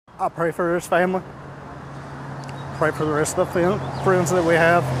I pray for his family. Pray for the rest of the friends that we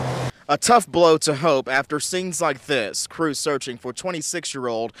have. A tough blow to hope after scenes like this. Crews searching for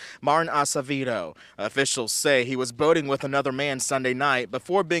 26-year-old Martin Acevedo. Officials say he was boating with another man Sunday night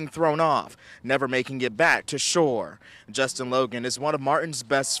before being thrown off, never making it back to shore. Justin Logan is one of Martin's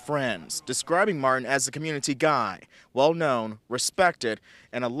best friends, describing Martin as a community guy, well-known, respected,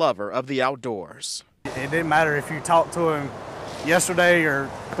 and a lover of the outdoors. It didn't matter if you talked to him yesterday or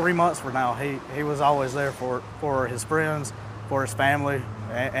 3 months from now. He was always there for his friends, for his family,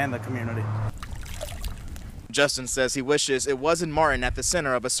 and the community. Justin says he wishes it wasn't Martin at the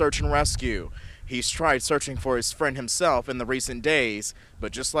center of a search and rescue. He's tried searching for his friend himself in the recent days,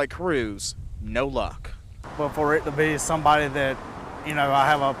 but just like crews, no luck. But for it to be somebody that, you know, I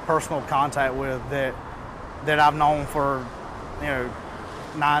have a personal contact with, that I've known for, you know,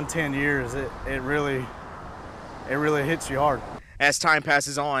 9-10 years, it really hits you hard. As time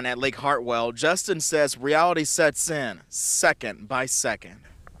passes on at Lake Hartwell, Justin says reality sets in second by second.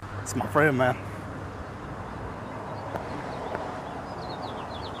 It's my friend, man.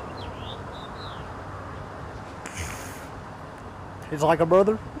 He's like a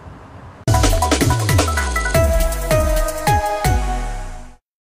brother.